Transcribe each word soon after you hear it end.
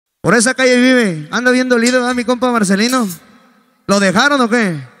Por esa calle vive. Anda bien dolido, ¿verdad, mi compa Marcelino? ¿Lo dejaron o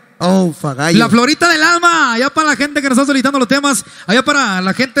qué? Oh, fagallo. La Florita del Alma, allá para la gente que nos está solicitando los temas, allá para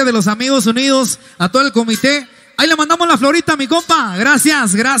la gente de los Amigos Unidos, a todo el comité. Ahí le mandamos la florita, mi compa.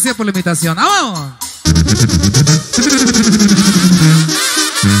 Gracias, gracias por la invitación. ¡Vamos!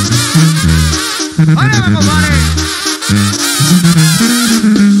 ¡Órale, compadre!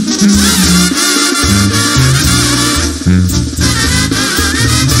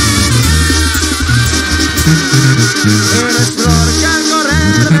 Eres flor que al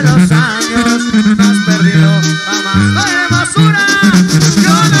correr de los años me has perdido amando hermosura.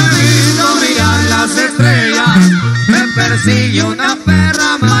 Yo necesito mirar las estrellas, me persigue una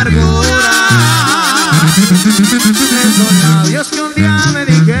perra amargura. Esos labios que un día me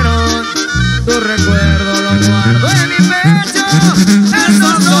dijeron, tu recuerdo lo guardo en mi pecho.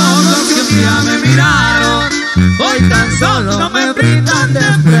 Esos ojos que un día me miraron, hoy tan solo me brindan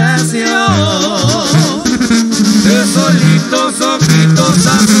desprecio. Esos lindos ojitos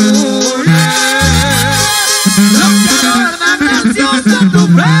azules, los que adornan graciosa tu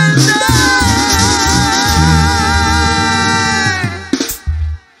frente.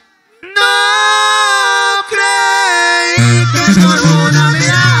 No creí que con una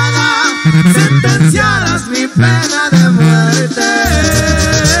mirada sentenciaras mi pena de muerte.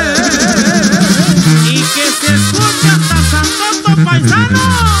 Y que se escucha hasta San Soto, paisano.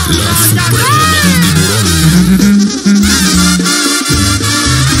 La Suprema del Tiburón.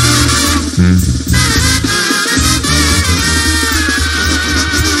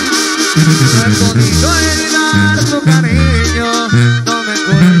 No he podido olvidar tu cariño, no me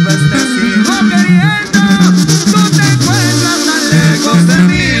culpes, te sigo queriendo. Tú te encuentras tan lejos de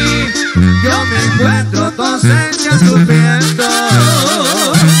mí, yo me encuentro tu ausencia sufriendo.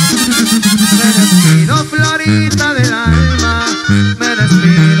 Me despido, Florita del Alma, me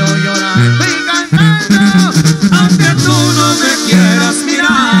despido llorando y cantando. Aunque tú no me quieras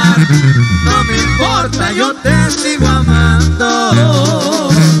mirar, no me importa, yo te sigo amando.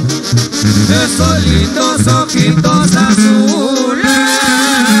 Esos lindos ojitos azules,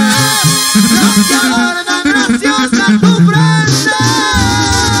 los que adornan graciosa tu frente.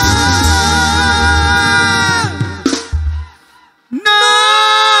 No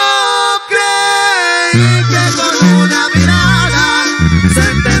creí que con una mirada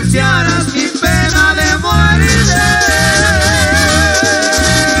sentenciaras mi pena de muerte.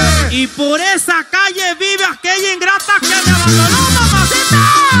 Y por esa calle vive aquella ingrata que me abandonó, mamacita.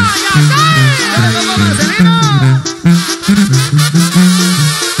 ¡Ya sé! ¡Dale, Marcelino!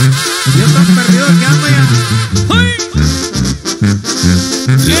 Yo estoy perdido que ando ya. ¡Uy!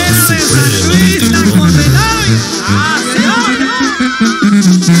 Era de San Luis, la condenada. ¡Ah, señor!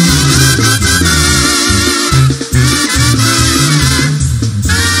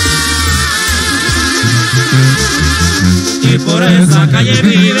 Y por esa calle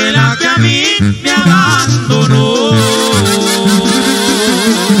vive la que a mí me abandonó.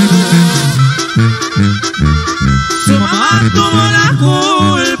 Su mamá tuvo la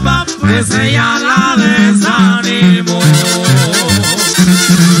culpa, pues ella la desanimó.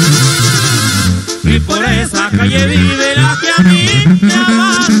 Y por esa calle vive la que a mí me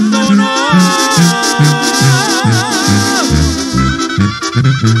abandonó.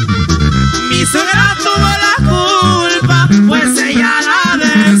 Mi suegra tuvo la culpa, pues ella la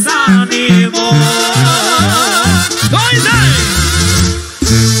desanimó. ¡Oye!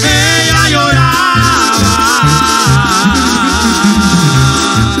 Ella lloraba.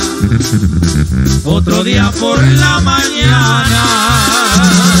 Otro día por la mañana,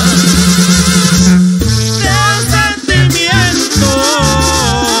 de sentimiento,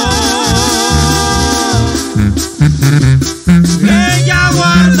 ella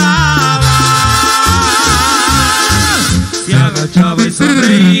guardaba. Se agachaba y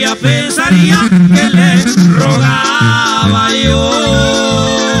sonreía, pensaría que le rogaba yo.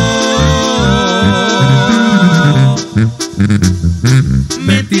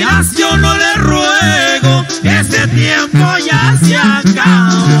 Mentiras yo no le ruego, este tiempo ya se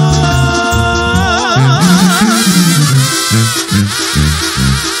acabó.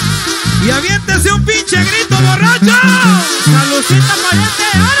 Y aviéntese un pinche grito borracho. Salucita pariente,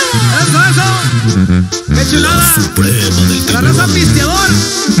 ánimo. Eso. Qué chulada. La Suprema del La raza Tiburón. Pisteador.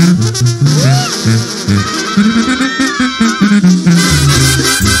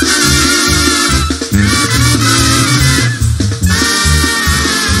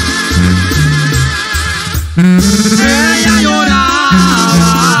 Ella lloraba.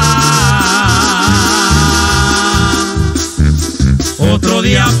 Otro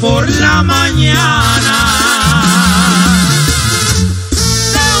día por la mañana,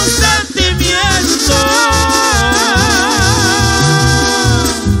 de un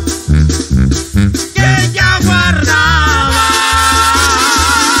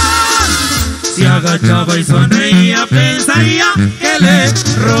sonreía, pensaría que le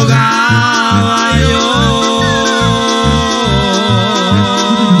rogaba yo.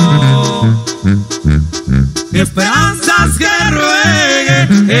 Mi esperanza es que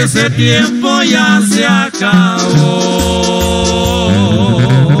ruegue, ese tiempo ya se acabó.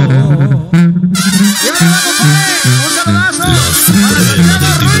 Y ahora vamos, un saludazo a la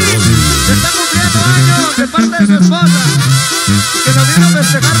señora Ruiz, que está cumpliendo años de parte de su esposa, que nos vino a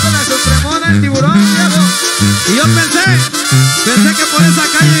festejar con la Supremona el Tiburón, viejo. Y yo pensé que por esa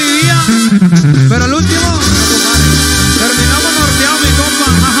calle vivía, pero al último terminamos norteado, mi compa.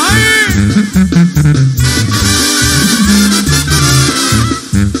 ¡Ajá!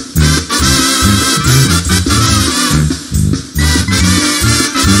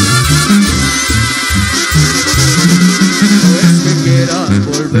 No es que quieras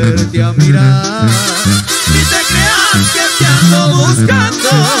volverte a mirar, Ni te creas que te ando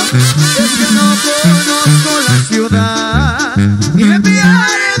buscando, es que no conozco la ciudad y me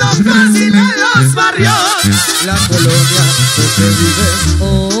pierdo fácil en los barrios. La colonia donde vives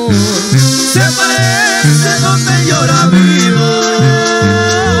hoy se parece donde yo ahora vivo.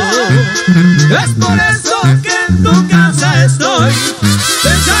 Es por eso que en tu casa estoy.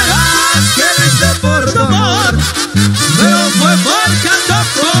 Pensarás que lo hice por tu amor, pero fue porque ando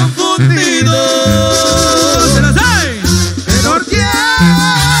confundido. ¡Se las hay! Me Nortíe.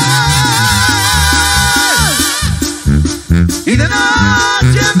 Y de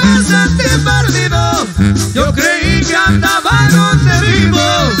noche me sentí perdido, Yo creí que andaba donde vivo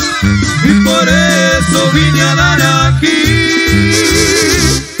y por eso vine a dar aquí.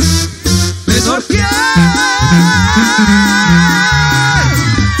 Me Nortíe.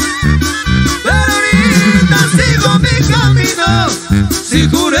 Pero ahorita sigo mi camino, Si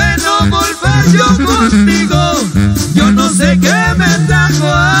juré no volver yo contigo, yo no sé qué me trajo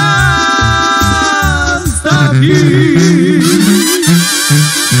hasta aquí.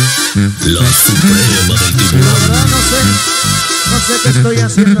 La Suprema del la Tiburón. verdad no sé qué estoy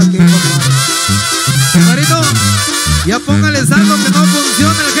haciendo aquí, compadre. Marito, ya póngale saldo que no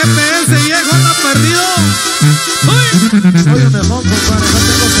funciona el GPS, viejo, anda perdido. ¡Uy! Soy un mejor, compadre, no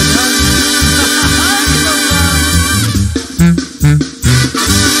tengo señal. Ay, compadre.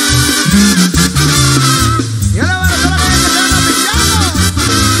 Y ahora van a toda la gente que anda pichando.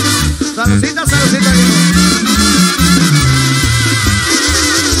 Saludcita, saludcita, viejo.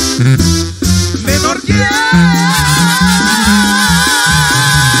 Me Nortíe.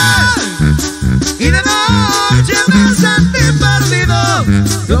 Y de noche me sentí perdido,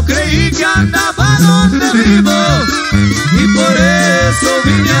 Yo creí que andaba donde vivo y por eso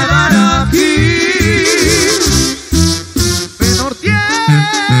vine a dar aquí. Me Nortíe.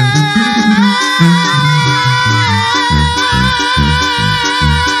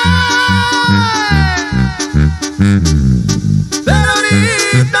 Pero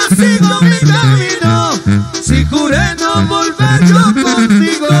ahorita sigo mi camino, si juré no volver yo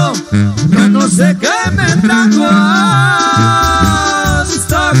contigo, yo no sé qué me trajo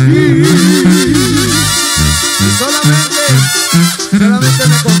hasta aquí. Y solamente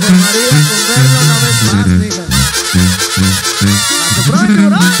me conformaría con verla una vez más, mija. A tu propio,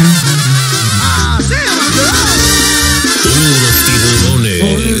 ¿no? Así, Puros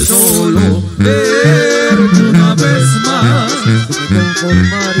tiburones. Solo verte una vez más, me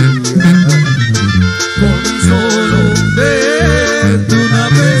conformaría. con solo verte una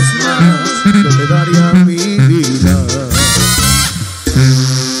vez más, Yo te daría mi vida.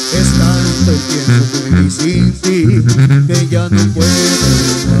 Es tanto el tiempo que viví sin ti que ya no puedo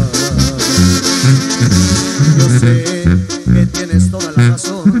más. Yo sé que tienes toda la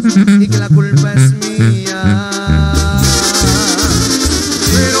razón y que la culpa es mía.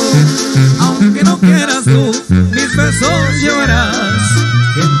 pero aunque no quieras tú, mis besos llevarás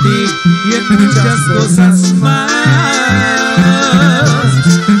en ti y en muchas cosas más.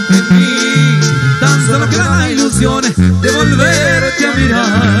 En mí tan solo queda la ilusión de volverte a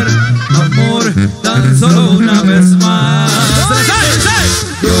mirar, amor, tan solo una vez más.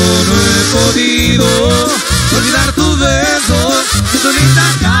 Yo no he podido olvidar tus besos, ni tu linda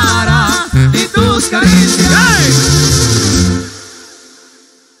cara, ni tus caricias.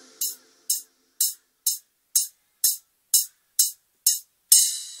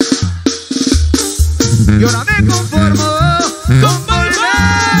 Y ahora me conformo con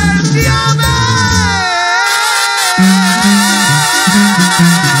volverte a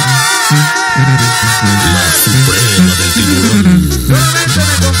La Suprema del Tiburón. solamente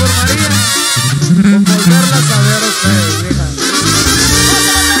me conformaría con volverlas a ver a ustedes, vieja.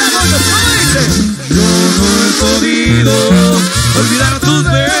 ¿Cómo dice? Yo no he podido olvidar tus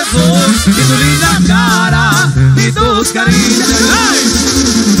besos, ni tu linda cara, ni tus caricias. ¡Ay!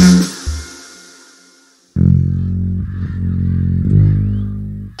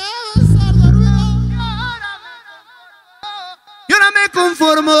 Y ahora me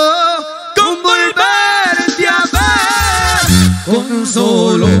conformo con volverte a ver, Con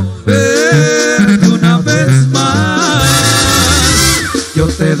solo verte una vez más, yo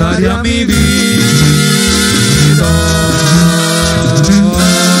te daría mi vida